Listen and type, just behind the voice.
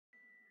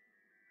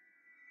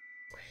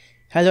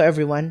Hello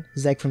everyone,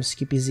 Zach from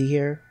SkippyZii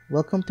here.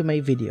 Welcome to my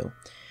video.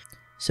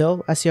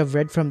 So, as you have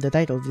read from the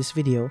title of this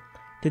video,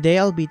 today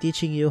I'll be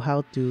teaching you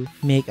how to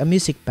make a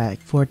music pack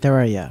for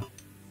Terraria.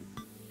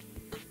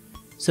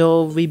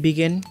 So, we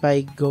begin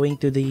by going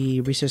to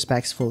the resource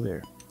packs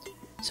folder.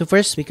 So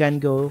first, we can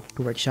go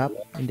to workshop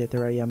in the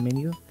Terraria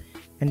menu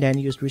and then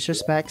use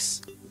resource packs,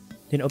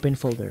 then open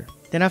folder.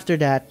 Then after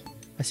that,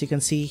 as you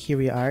can see, here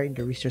we are in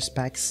the resource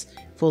packs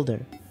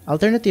folder.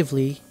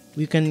 Alternatively,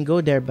 we can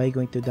go there by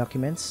going to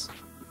Documents,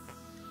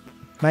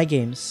 My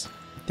Games,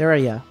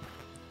 Terraria,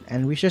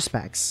 and Resource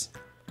Packs.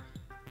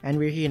 And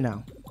we're here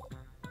now.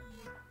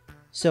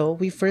 So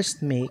we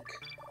first make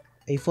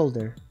a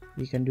folder.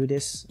 We can do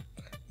this.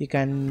 You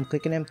can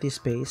click an empty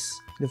space,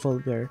 the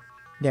folder,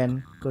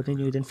 then go to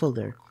New then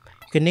Folder.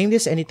 You can name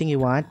this anything you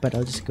want, but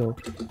I'll just go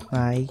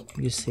My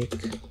Music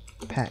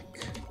Pack.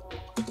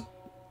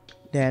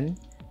 Then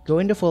go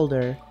in the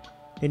folder,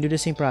 then do the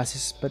same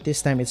process, but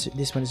this time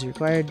this one is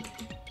required.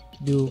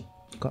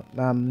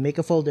 Make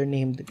a folder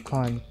named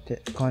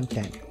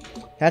content.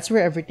 That's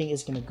where everything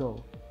is gonna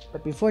go.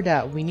 But before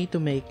that, we need to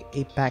make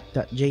a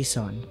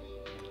Pack.json.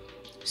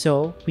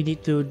 So we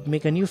need to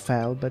make a new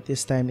file, but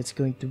this time it's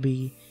going to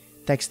be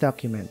text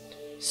document.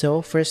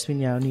 So first we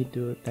now need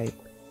to type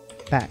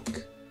pack.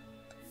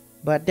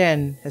 But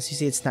then, as you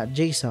see, it's not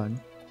JSON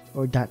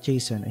or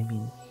 .json, I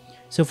mean.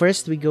 So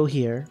first we go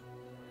here,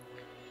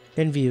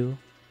 then view,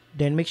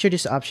 then make sure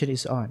this option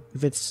is on.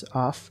 If it's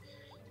off,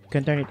 you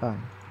can turn it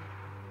on.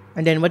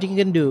 And then what you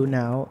can do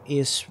now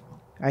is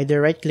either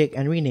right click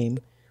and rename,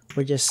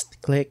 or just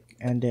click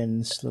and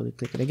then slowly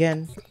click it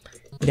again.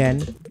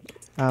 Then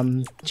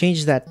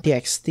change that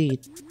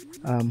txt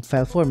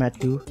file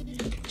format to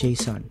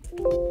JSON.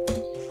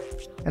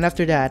 And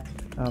after that,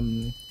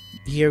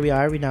 here we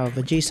are, we now have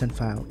a JSON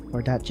file,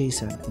 or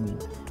 .json, I mean.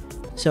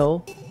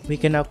 So we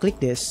can now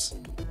click this,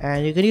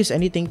 and you can use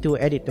anything to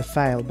edit the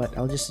file, but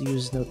I'll just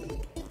use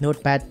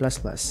Notepad++.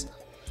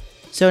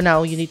 So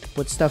now you need to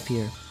put stuff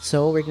here.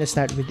 So we're gonna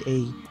start with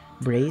a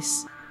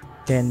brace,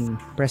 then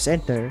press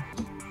enter,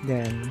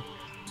 then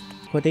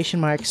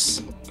quotation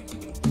marks,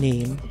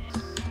 name,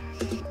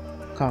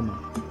 comma,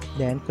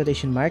 then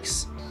quotation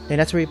marks, then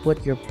that's where you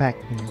put your pack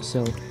name.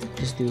 So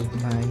just do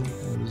My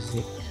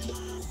Music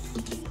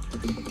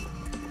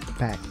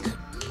Pack.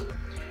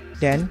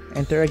 Then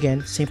enter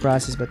again, same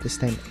process, but this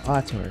time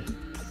author.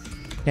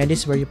 Then this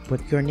is where you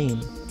put your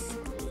name.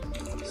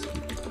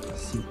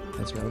 See,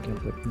 that's where I'm gonna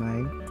put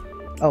mine.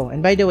 Oh,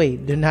 and by the way,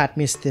 do not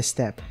miss this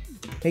step.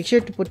 Make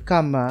sure to put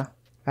comma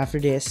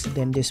after this,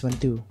 then this one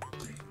too.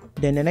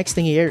 Then the next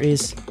thing here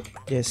is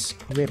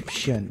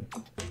description.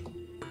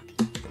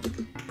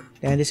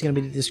 And this is gonna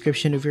be the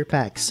description of your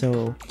pack.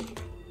 So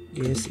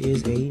this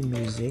is a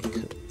music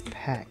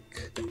pack.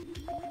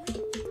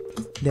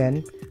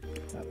 Then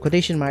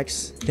quotation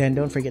marks, then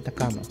don't forget the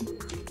comma.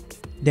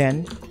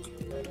 Then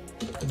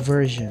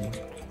version.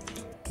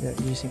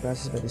 Using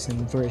process, but it's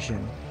in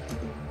version.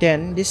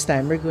 Then this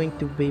time we're going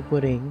to be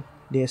putting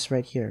this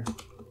right here,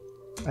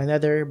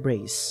 another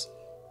brace.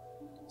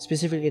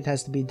 Specifically, it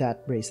has to be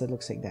that brace that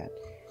looks like that.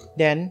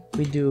 Then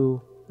we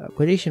do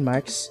quotation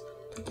marks,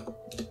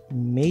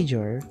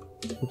 major.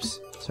 Oops,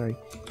 sorry,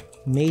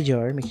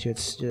 major. Make sure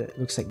it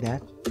looks like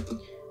that.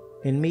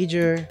 And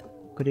major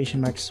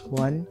quotation marks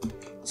 1.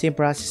 Same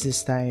process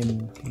this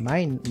time,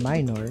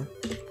 minor.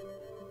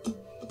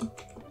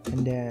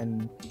 And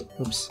then,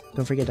 oops,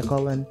 don't forget the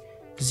colon,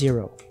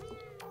 0.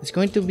 It's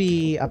going to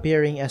be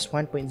appearing as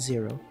 1.0.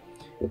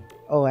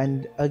 Oh,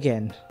 and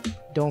again,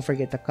 don't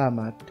forget the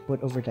comma to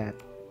put over that,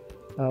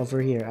 over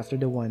here after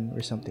the 1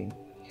 or something.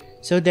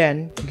 So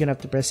then you're gonna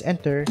have to press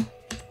enter.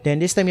 Then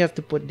this time you have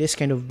to put this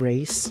kind of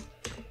brace,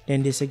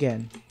 then this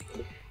again,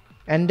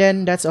 and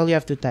then that's all you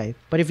have to type.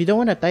 But if you don't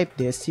want to type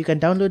this, you can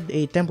download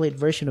a template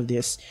version of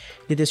this,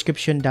 the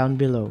description down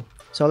below.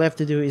 So all you have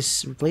to do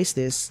is replace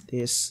this,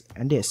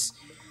 and this.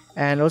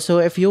 And also,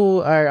 if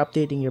you are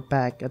updating your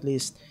pack, at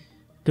least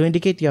to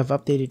indicate you have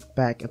updated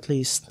pack, at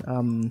least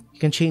you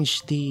can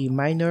change the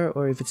minor,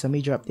 or if it's a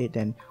major update,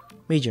 then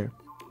major.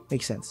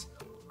 Makes sense.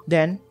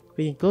 Then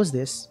we can close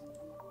this,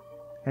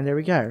 and there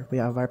we go. We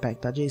have our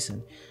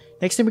pack.json.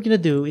 Next thing we're gonna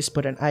do is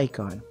put an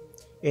icon.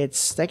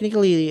 It's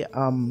technically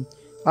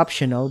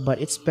optional, but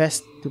it's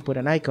best to put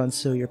an icon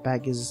so your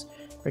pack is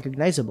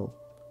recognizable.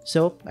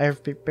 So I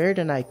have prepared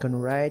an icon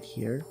right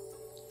here.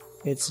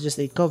 It's just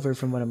a cover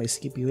from one of my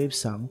Skippy Wave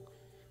song.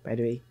 By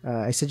the way,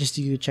 I suggest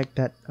you check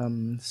that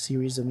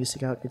series of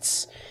music out.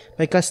 It's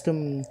my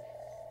custom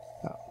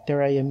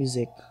Terraria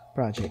music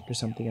project or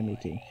something I'm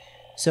making.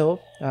 So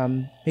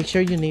make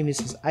sure you name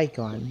this as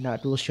icon. Now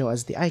it will show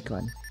as the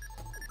icon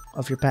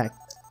of your pack.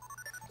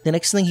 The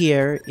next thing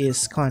here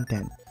is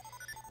content.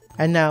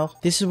 And now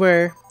this is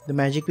where the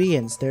magic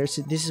begins. This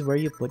is where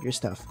you put your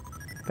stuff.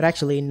 But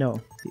actually,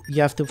 no.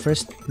 You have to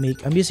first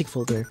make a music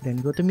folder. Then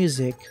go to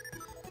music.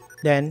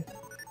 Then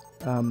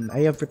I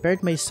have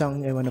prepared my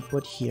song I want to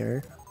put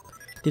here.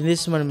 Then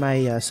this is one of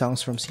my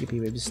songs from Skippy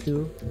Waves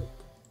 2.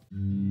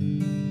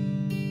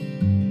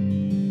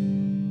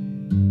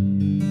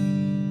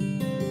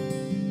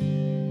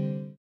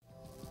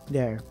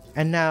 There.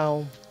 And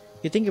now,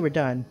 you think we're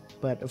done,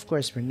 but of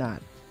course we're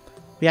not.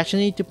 We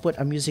actually need to put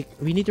a music,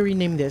 we need to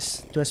rename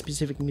this to a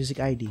specific music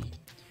ID.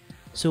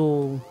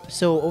 So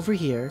over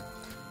here,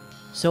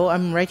 so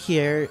I'm right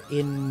here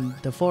in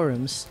the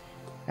forums,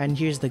 and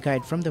here's the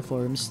guide from the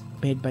forums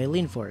made by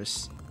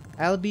Leanforce.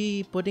 I'll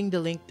be putting the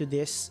link to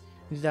this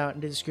down in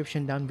the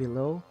description down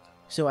below,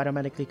 so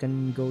automatically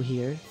can go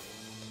here.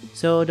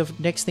 So the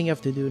next thing you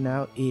have to do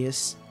now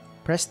is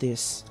press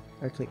this,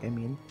 or click I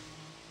mean,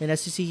 and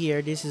as you see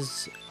here, this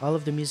is all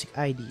of the music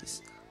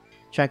IDs.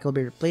 Track I'll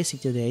be replacing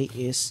today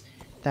is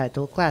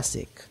Title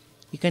Classic.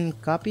 You can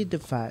copy the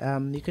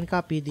you can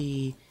copy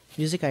the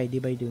music ID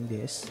by doing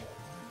this.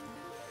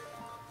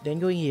 Then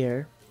going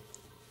here,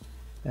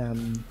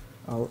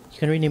 you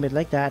can rename it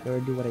like that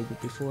or do what I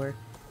did before.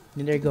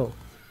 Then there you go,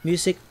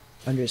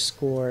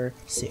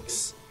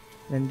 music_6.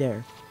 Then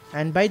there.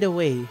 And by the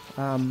way,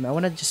 I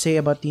want to just say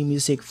about the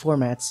music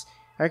formats.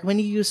 I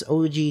recommend you use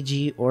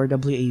OGG or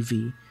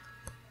WAV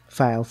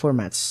file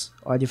formats,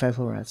 audio file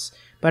formats.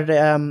 But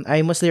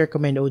I mostly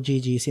recommend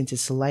OGG since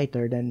it's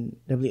lighter than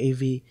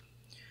WAV.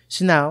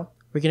 So now,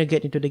 we're gonna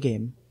get into the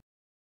game.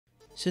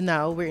 So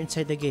now, we're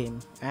inside the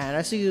game. And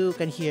as you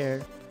can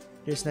hear,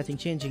 there's nothing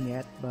changing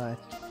yet, but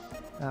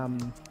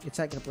it's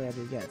not gonna play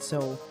ever yet.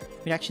 So,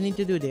 we actually need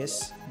to do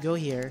this. Go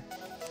here,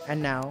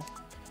 and now,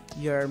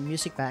 your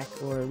music pack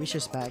or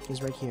resource pack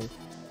is right here.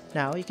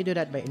 Now, you can do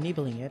that by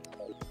enabling it.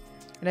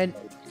 And then,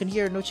 you can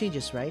hear no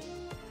changes, right?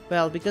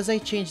 Well, because I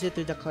changed it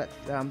to the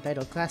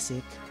title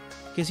Classic,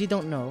 because you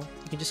don't know,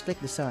 you can just click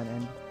the sun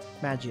and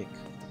magic.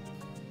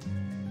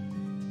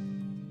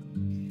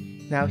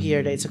 Now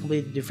here, it's a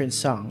completely different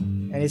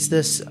song, and it's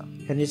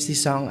the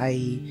song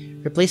I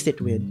replaced it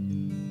with.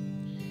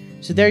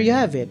 So there you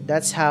have it.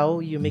 That's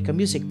how you make a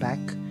music pack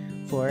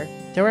for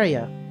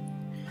Terraria.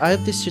 I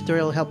hope this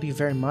tutorial helped you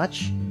very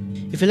much.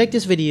 If you like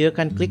this video, you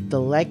can click the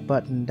like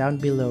button down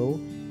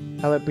below.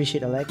 I'll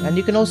appreciate a like, and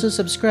you can also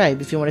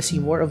subscribe if you want to see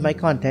more of my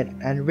content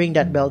and ring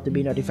that bell to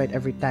be notified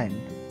every time.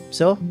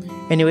 So,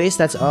 anyways,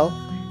 that's all.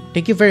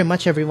 Thank you very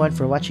much everyone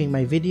for watching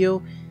my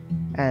video,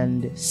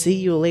 and see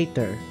you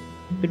later.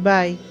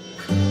 Goodbye!